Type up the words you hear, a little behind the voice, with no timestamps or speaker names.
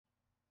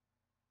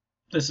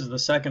This is the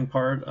second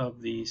part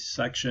of the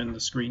section, the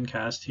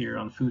screencast here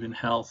on food and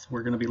health.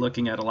 We're going to be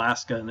looking at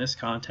Alaska in this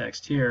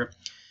context here.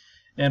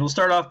 And we'll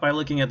start off by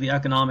looking at the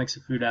economics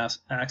of food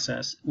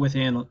access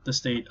within the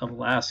state of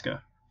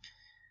Alaska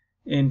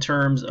in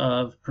terms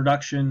of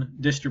production,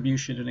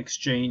 distribution, and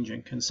exchange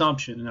and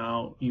consumption.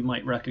 Now, you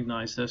might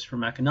recognize this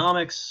from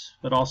economics,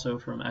 but also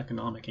from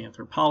economic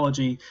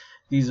anthropology.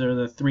 These are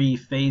the three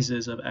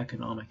phases of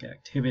economic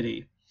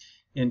activity.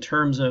 In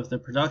terms of the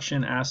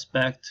production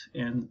aspect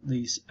and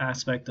the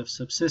aspect of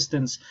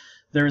subsistence,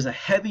 there is a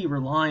heavy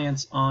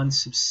reliance on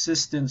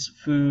subsistence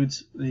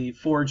foods, the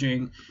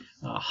foraging,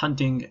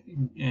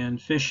 hunting and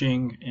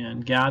fishing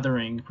and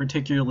gathering,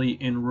 particularly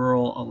in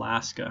rural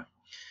Alaska.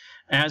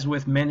 As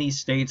with many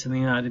states in the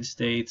United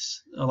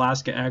States,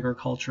 Alaska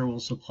agriculture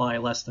will supply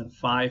less than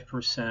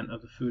 5%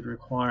 of the food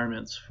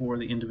requirements for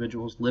the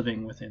individuals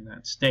living within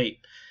that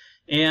state.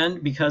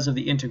 And because of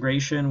the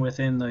integration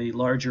within the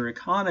larger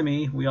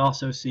economy, we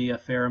also see a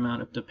fair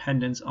amount of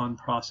dependence on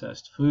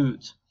processed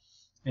foods,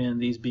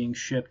 and these being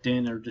shipped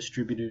in or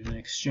distributed and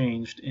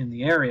exchanged in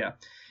the area.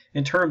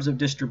 In terms of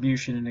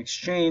distribution and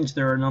exchange,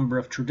 there are a number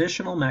of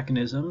traditional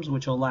mechanisms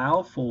which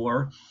allow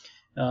for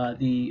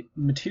the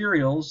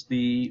materials,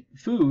 the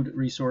food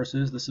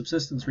resources, the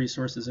subsistence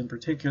resources in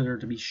particular,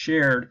 to be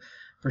shared,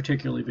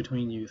 particularly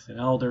between youth and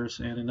elders,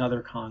 and in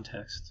other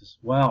contexts as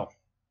well.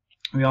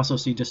 We also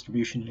see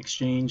distribution and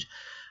exchange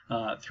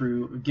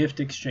through gift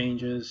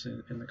exchanges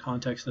in the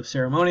context of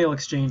ceremonial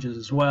exchanges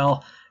as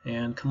well,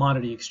 and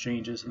commodity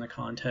exchanges in the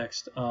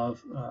context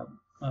of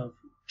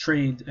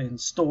trade in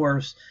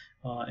stores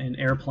and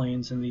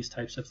airplanes and these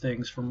types of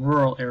things from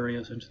rural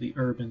areas into the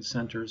urban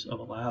centers of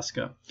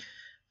Alaska.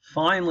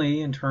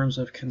 Finally, in terms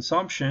of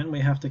consumption, we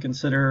have to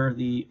consider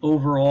the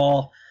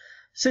overall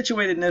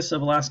situatedness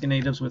of Alaska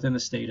Natives within the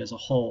state as a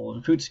whole,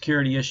 and food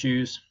security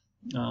issues,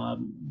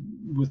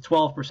 with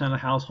 12% of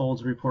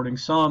households reporting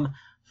some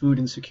food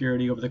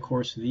insecurity over the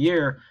course of the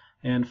year,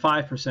 and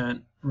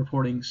 5%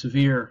 reporting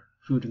severe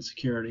food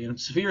insecurity. And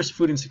severe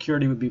food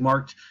insecurity would be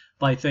marked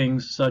by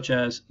things such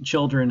as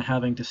children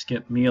having to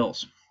skip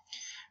meals.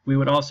 We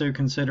would also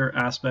consider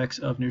aspects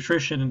of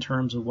nutrition in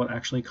terms of what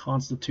actually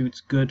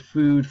constitutes good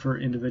food for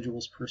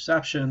individuals'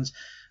 perceptions,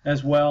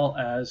 as well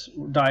as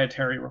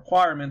dietary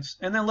requirements,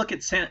 and then look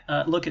at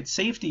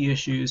safety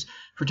issues,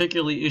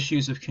 particularly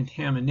issues of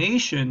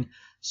contamination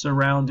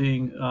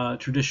surrounding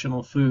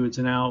traditional foods.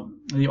 And now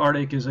the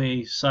Arctic is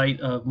a site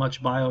of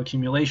much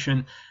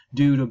bioaccumulation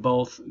due to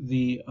both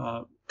the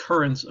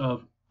currents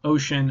of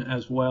ocean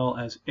as well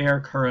as air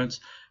currents,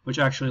 which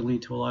actually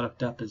lead to a lot of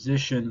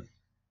deposition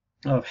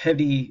of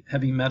heavy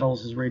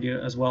metals as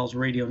well as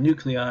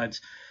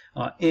radionuclides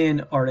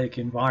in Arctic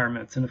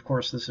environments. And of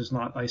course, this is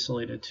not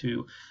isolated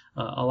to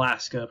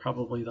Alaska.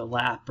 Probably the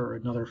Lap are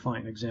another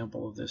fine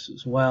example of this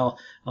as well.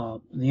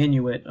 The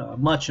Inuit,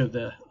 much of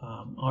the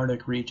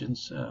Arctic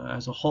regions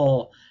as a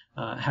whole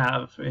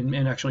have and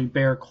actually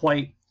bear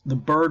quite the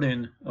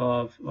burden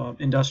of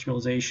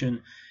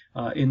industrialization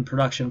in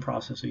production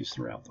processes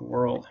throughout the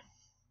world.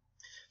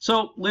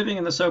 So living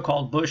in the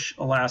so-called bush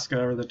Alaska,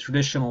 or the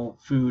traditional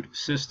food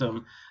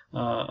system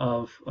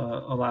of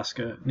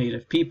Alaska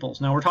Native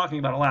peoples. Now we're talking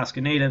about Alaska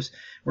Natives,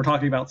 we're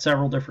talking about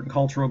several different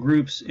cultural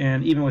groups,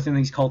 and even within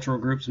these cultural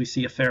groups we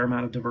see a fair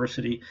amount of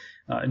diversity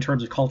in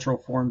terms of cultural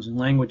forms and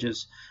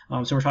languages.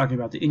 So we're talking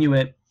about the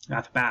Inuit,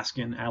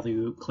 Athabascan,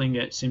 Aleut,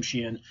 Tlingit,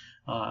 Tsimshian,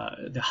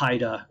 the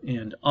Haida,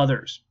 and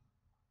others.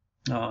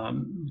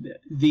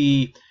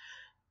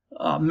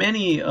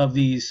 Many of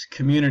these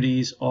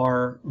communities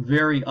are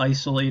very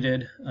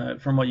isolated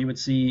from what you would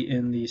see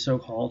in the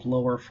so-called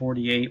lower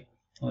 48,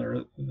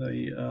 or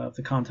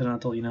the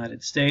continental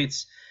United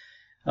States.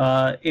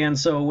 And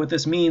so what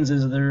this means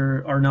is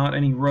there are not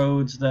any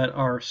roads that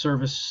are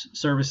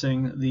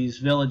servicing these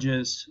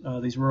villages,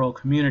 these rural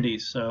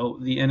communities. So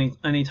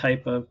any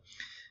type of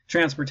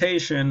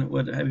transportation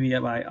would be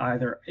by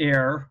either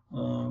air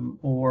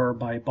or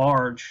by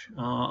barge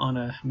on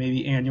a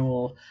maybe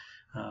annual,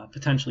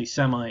 potentially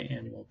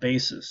semi-annual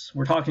basis.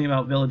 We're talking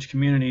about village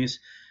communities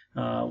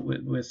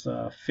with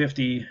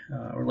 50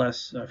 or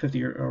less,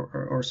 50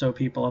 or so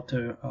people, up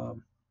to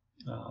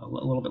a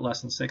little bit less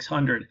than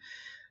 600.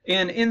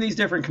 And in these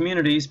different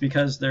communities,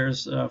 because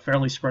there's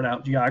fairly spread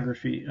out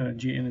geography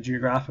in a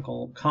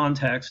geographical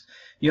context,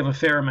 you have a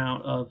fair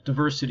amount of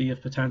diversity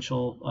of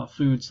potential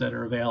foods that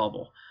are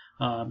available.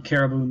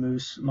 Caribou,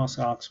 moose,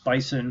 muskox,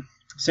 bison,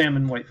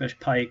 salmon, whitefish,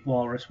 pike,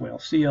 walrus, whale,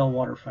 seal,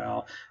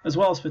 waterfowl, as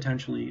well as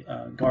potentially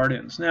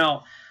gardens.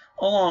 Now,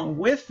 along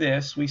with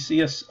this, we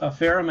see a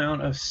fair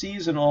amount of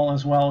seasonal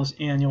as well as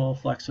annual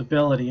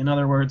flexibility. In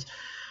other words,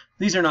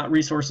 these are not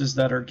resources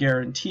that are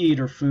guaranteed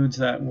or foods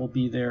that will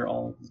be there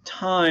all the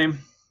time.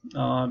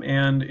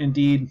 And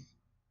indeed,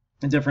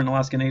 different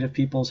Alaska Native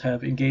peoples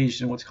have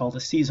engaged in what's called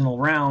a seasonal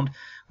round,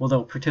 where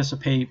they'll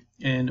participate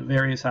in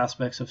various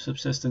aspects of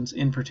subsistence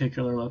in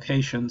particular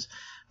locations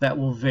that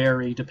will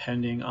vary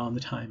depending on the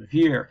time of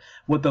year.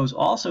 What those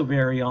also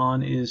vary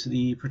on is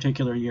the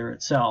particular year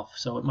itself.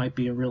 So it might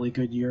be a really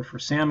good year for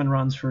salmon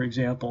runs, for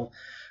example,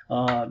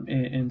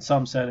 in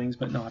some settings,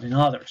 but not in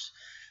others.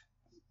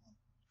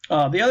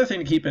 The other thing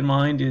to keep in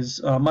mind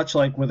is, much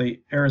like with the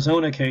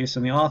Arizona case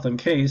and the Otham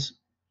case,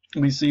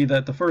 we see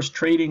that the first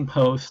trading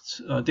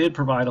posts did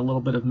provide a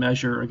little bit of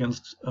measure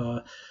against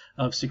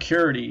of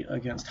security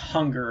against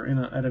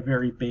hunger at a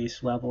very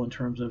base level in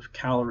terms of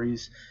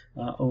calories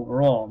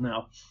overall.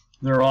 Now,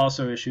 there are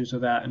also issues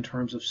with that in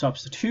terms of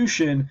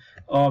substitution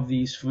of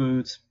these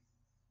foods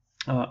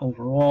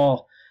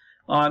overall.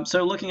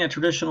 So looking at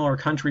traditional or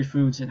country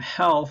foods in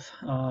health,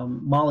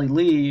 Molly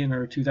Lee in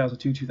her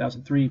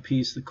 2002-2003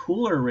 piece, The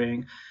Cooler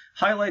Ring,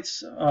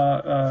 highlights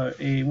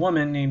a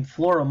woman named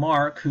Flora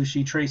Mark, who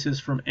she traces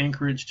from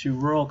Anchorage to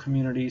rural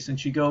communities, and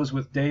she goes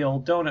with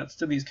day-old donuts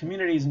to these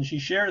communities and she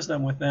shares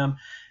them with them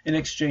in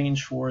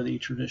exchange for the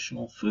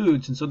traditional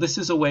foods. And so this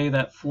is a way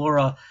that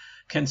Flora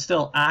can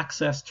still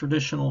access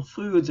traditional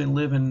foods and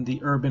live in the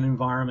urban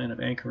environment of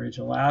Anchorage,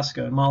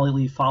 Alaska. And Molly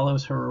Lee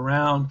follows her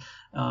around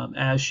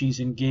as she's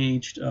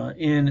engaged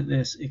in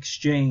this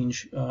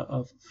exchange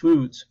of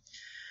foods.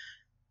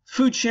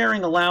 Food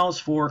sharing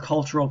allows for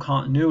cultural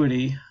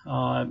continuity.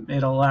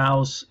 It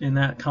allows, in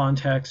that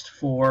context,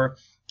 for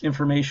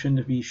information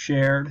to be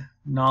shared,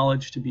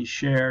 knowledge to be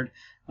shared,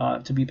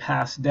 to be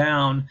passed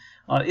down.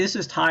 This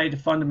is tied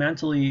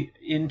fundamentally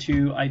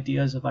into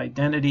ideas of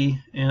identity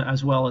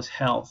as well as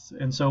health.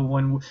 And so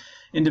when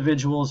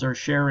individuals are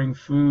sharing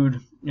food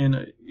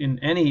in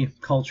any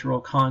cultural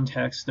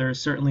context, there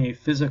is certainly a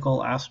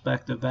physical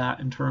aspect of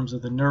that in terms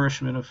of the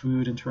nourishment of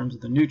food, in terms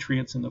of the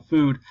nutrients in the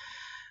food.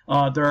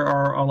 There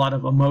are a lot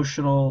of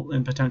emotional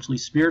and potentially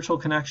spiritual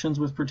connections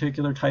with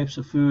particular types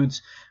of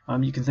foods.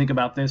 You can think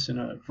about this in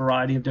a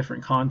variety of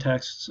different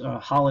contexts,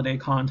 holiday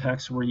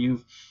contexts where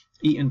you've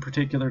eaten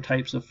particular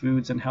types of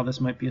foods and how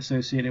this might be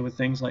associated with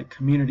things like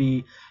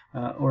community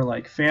or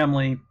like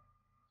family.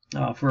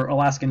 For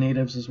Alaska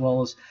Natives as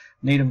well as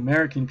Native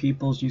American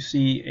peoples, you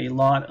see a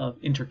lot of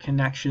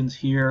interconnections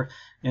here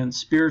and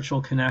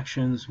spiritual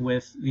connections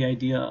with the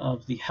idea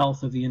of the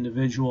health of the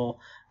individual,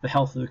 the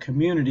health of the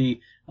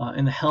community,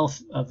 and the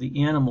health of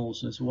the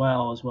animals as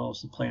well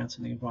as the plants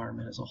and the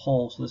environment as a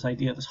whole. So this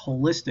idea of this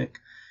holistic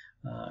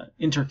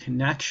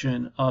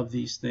interconnection of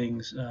these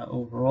things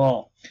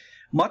overall.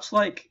 Much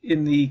like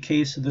in the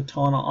case of the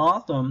Tawna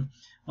Otham,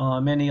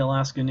 many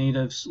Alaska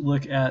Natives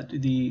look at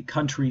the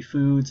country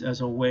foods as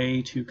a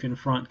way to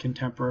confront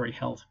contemporary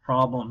health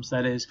problems.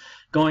 That is,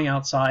 going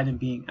outside and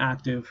being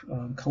active,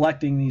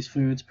 collecting these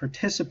foods,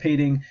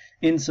 participating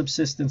in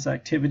subsistence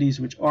activities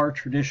which are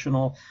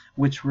traditional,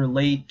 which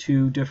relate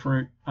to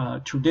different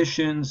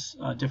traditions,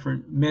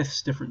 different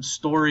myths, different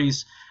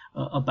stories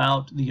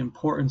about the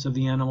importance of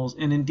the animals,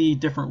 and indeed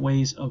different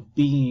ways of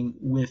being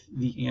with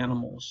the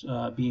animals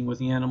and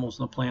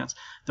the plants,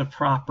 the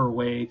proper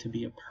way to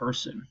be a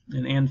person.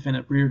 And Ann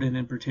Finnett Reardon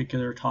in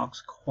particular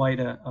talks quite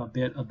a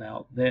bit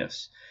about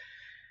this.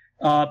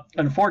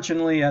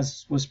 Unfortunately,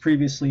 as was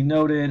previously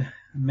noted,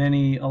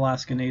 many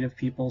Alaska Native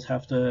peoples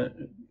have to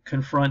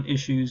confront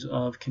issues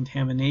of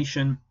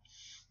contamination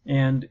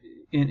and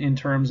in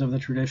terms of the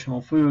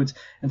traditional foods.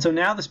 And so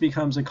now this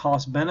becomes a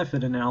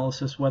cost-benefit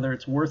analysis, whether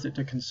it's worth it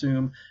to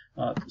consume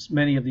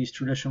many of these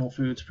traditional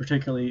foods,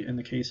 particularly in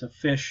the case of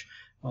fish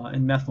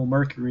and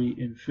methylmercury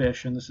in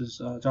fish. And this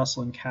is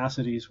Jocelyn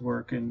Cassidy's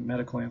work in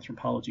Medical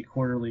Anthropology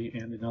Quarterly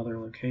and in other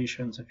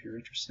locations if you're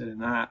interested in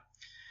that.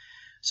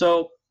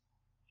 So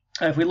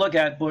if we look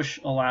at Bush,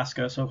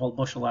 Alaska, so-called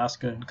Bush,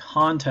 Alaska in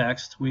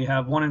context, we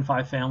have 1 in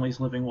 5 families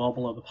living well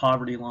below the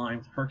poverty line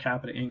with a per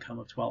capita income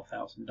of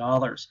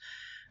 $12,000.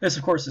 This,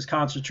 of course, is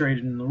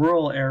concentrated in the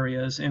rural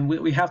areas, and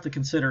what we have to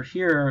consider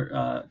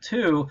here,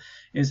 too,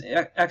 is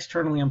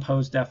externally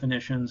imposed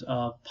definitions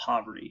of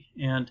poverty.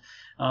 And,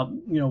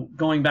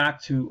 going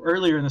back to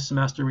earlier in the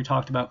semester, we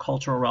talked about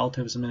cultural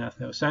relativism and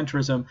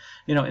ethnocentrism,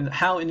 and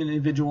how an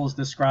individual is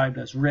described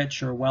as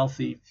rich or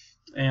wealthy.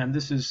 And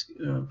this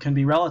can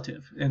be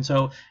relative. And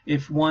so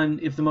if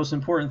the most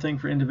important thing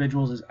for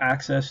individuals is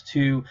access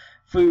to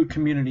food,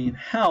 community, and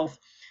health,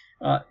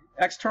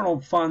 external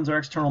funds or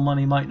external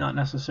money might not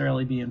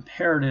necessarily be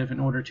imperative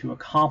in order to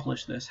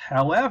accomplish this.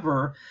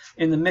 However,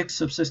 in the mixed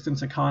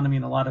subsistence economy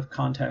in a lot of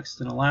contexts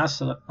in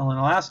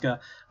Alaska,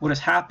 what is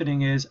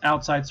happening is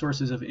outside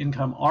sources of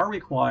income are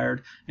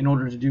required in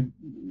order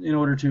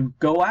to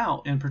go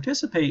out and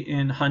participate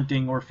in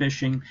hunting or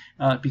fishing,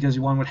 because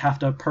one would have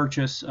to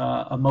purchase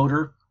a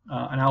motor,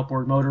 an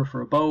outboard motor for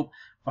a boat,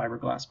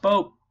 fiberglass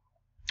boat.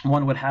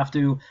 One would have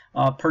to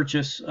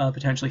purchase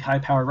potentially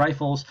high-powered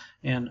rifles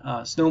and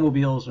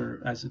snowmobiles,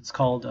 or as it's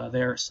called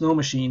there, snow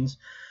machines.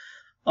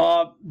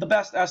 The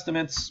best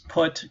estimates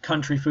put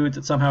country foods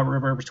at somehow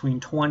between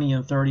 20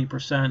 and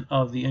 30%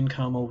 of the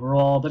income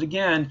overall. But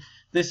again,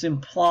 this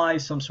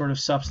implies some sort of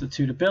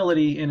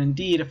substitutability. And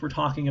indeed, if we're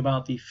talking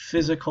about the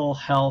physical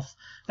health,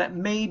 that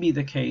may be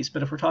the case.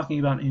 But if we're talking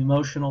about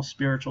emotional,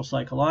 spiritual,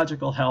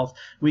 psychological health,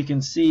 we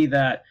can see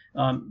that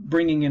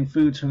bringing in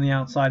foods from the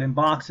outside in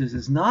boxes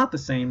is not the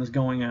same as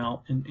going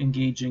out and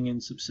engaging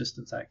in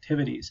subsistence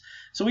activities.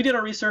 So we did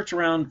our research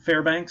around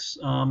Fairbanks,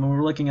 and we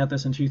were looking at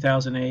this in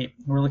 2008.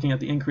 We're looking at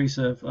the increase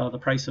of the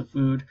price of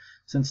food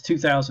since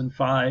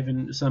 2005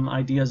 and some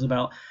ideas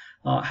about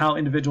how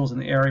individuals in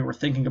the area were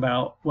thinking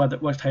about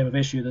what type of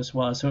issue this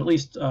was. So at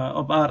least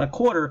about a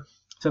quarter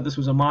said this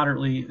was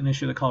an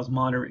issue that caused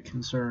moderate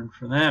concern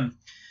for them.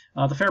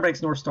 The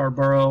Fairbanks North Star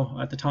Borough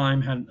at the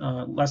time had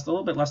a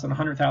little bit less than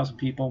 100,000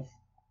 people,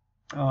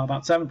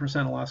 about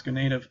 7% Alaska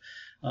Native,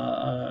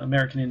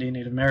 American Indian,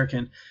 Native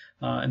American,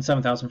 and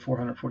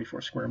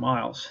 7,444 square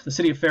miles. The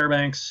city of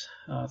Fairbanks,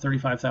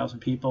 35,000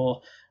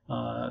 people,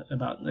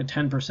 about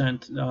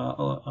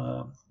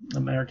 10%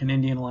 American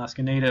Indian,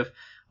 Alaska Native,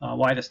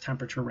 widest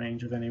temperature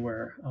range of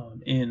anywhere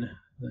in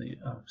the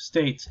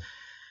states.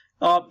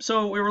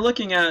 So we were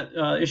looking at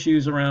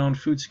issues around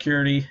food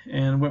security,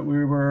 and what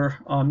we were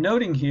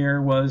noting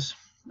here was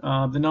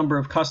the number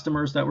of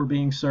customers that were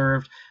being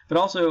served, but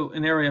also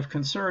an area of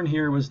concern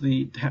here was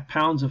the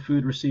pounds of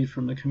food received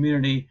from the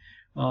community,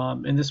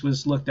 and this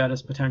was looked at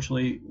as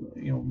potentially,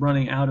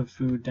 running out of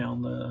food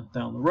down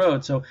the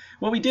road. So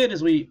what we did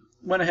is we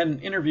went ahead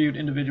and interviewed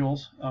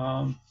individuals,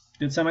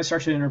 did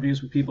semi-structured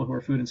interviews with people who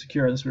are food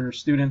insecure. These were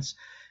students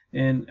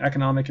in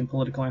economic and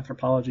political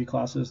anthropology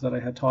classes that I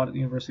had taught at the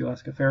University of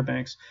Alaska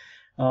Fairbanks.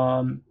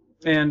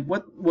 And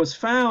what was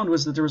found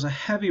was that there was a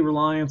heavy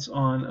reliance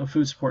on a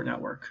food support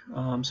network.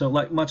 So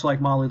much like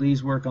Molly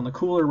Lee's work on the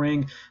cooler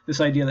ring, this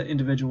idea that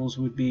individuals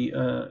would be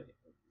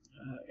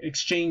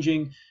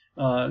exchanging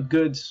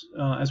goods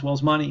as well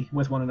as money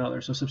with one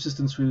another, so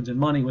subsistence foods and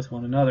money with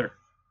one another.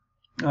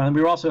 And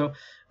we were also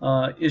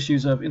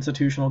issues of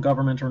institutional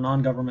government or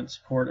non-government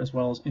support as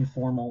well as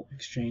informal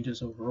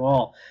exchanges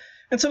overall.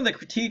 And some of the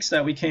critiques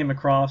that we came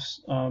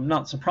across,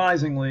 not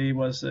surprisingly,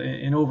 was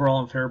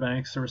overall in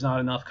Fairbanks there was not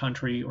enough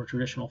country or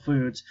traditional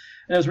foods,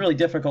 and it was really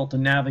difficult to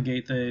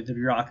navigate the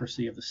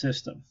bureaucracy of the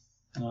system.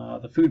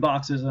 The food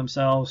boxes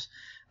themselves,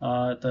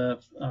 the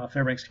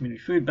Fairbanks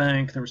Community Food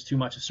Bank, there was too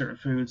much of certain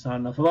foods, not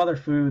enough of other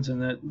foods,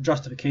 and that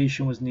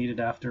justification was needed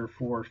after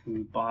 4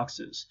 food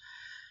boxes.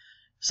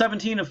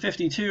 17 of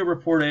 52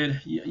 reported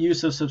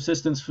use of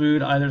subsistence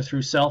food either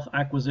through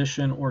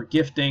self-acquisition or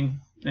gifting,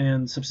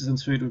 and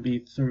subsistence food would be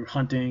through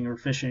hunting or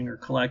fishing or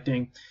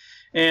collecting.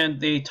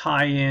 And they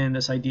tie in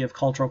this idea of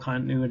cultural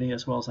continuity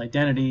as well as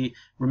identity,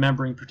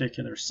 remembering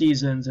particular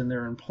seasons and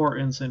their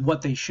importance and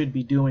what they should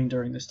be doing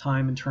during this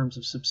time in terms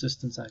of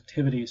subsistence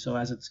activities. So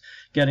as it's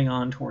getting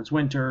on towards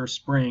winter or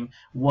spring,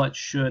 what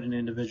should an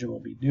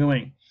individual be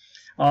doing?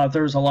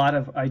 There's a lot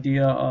of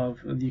idea of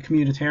the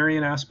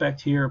communitarian aspect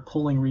here,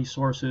 pulling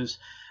resources,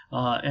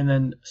 and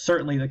then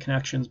certainly the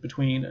connections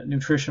between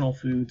nutritional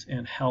foods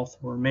and health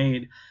were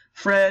made.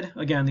 Fred,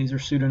 again, these are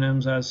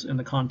pseudonyms as in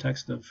the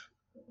context of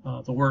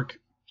the work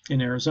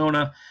in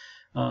Arizona,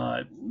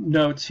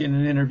 notes in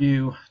an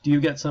interview, do you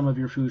get some of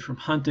your food from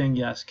hunting?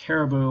 Yes.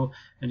 Caribou.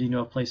 And do you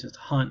know of places to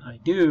hunt? I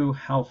do.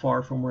 How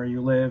far from where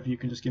you live? You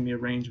can just give me a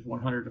range of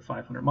 100 to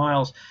 500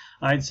 miles.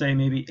 I'd say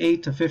maybe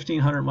 8 to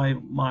 1,500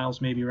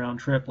 miles, maybe round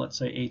trip. Let's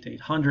say 8 to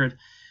 800.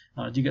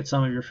 Do you get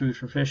some of your food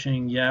from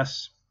fishing?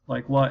 Yes.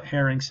 Like what?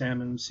 Herring,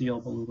 salmon,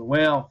 seal, beluga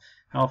whale.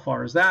 How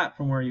far is that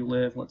from where you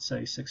live? Let's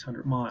say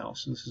 600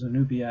 miles. So this is a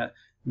Nubiat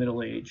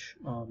middle-aged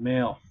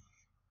male.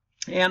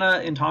 Anna,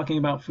 in talking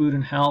about food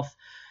and health,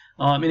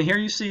 and here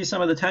you see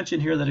some of the tension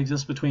here that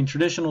exists between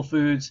traditional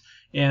foods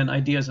and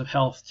ideas of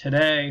health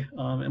today,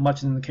 and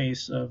much in the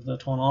case of the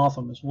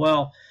Tohono as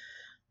well.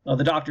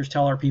 The doctors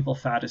tell our people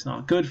fat is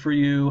not good for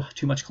you,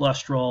 too much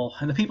cholesterol,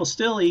 and the people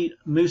still eat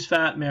moose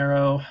fat,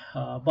 marrow,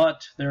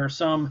 but there are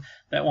some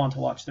that want to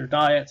watch their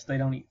diets. They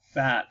don't eat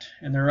fat,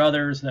 and there are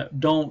others that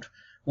don't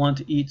want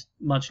to eat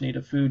much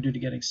native food due to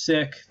getting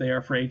sick. They are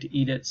afraid to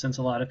eat it since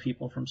a lot of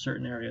people from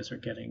certain areas are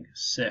getting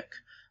sick.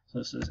 So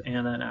this is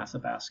Anna, an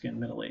Athabascan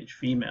middle-aged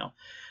female.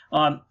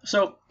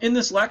 So in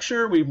this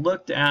lecture, we've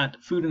looked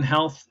at food and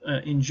health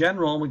in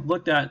general. We've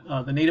looked at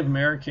the Native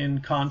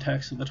American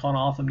context of the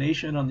Tohono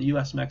Nation on the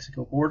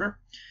U.S.-Mexico border.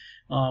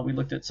 We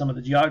looked at some of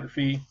the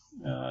geography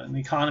and the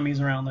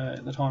economies around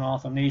the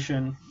Tohono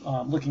Nation,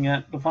 looking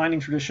at defining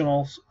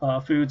traditional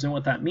foods and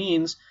what that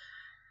means,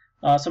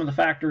 some of the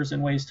factors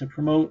and ways to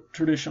promote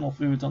traditional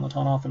foods on the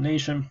Tohono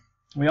Nation.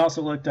 We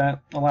also looked at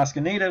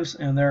Alaska Natives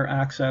and their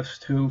access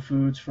to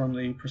foods from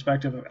the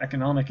perspective of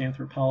economic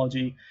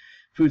anthropology,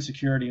 food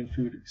security, and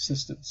food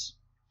existence.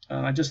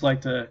 I'd just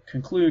like to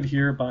conclude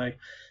here by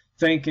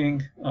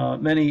thanking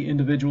many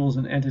individuals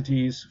and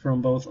entities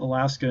from both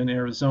Alaska and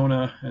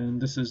Arizona,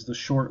 and this is the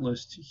short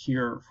list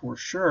here for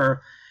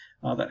sure,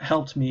 that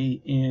helped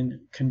me in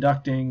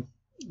conducting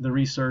the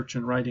research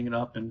and writing it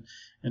up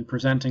and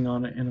presenting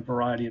on it in a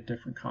variety of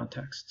different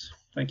contexts.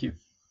 Thank you.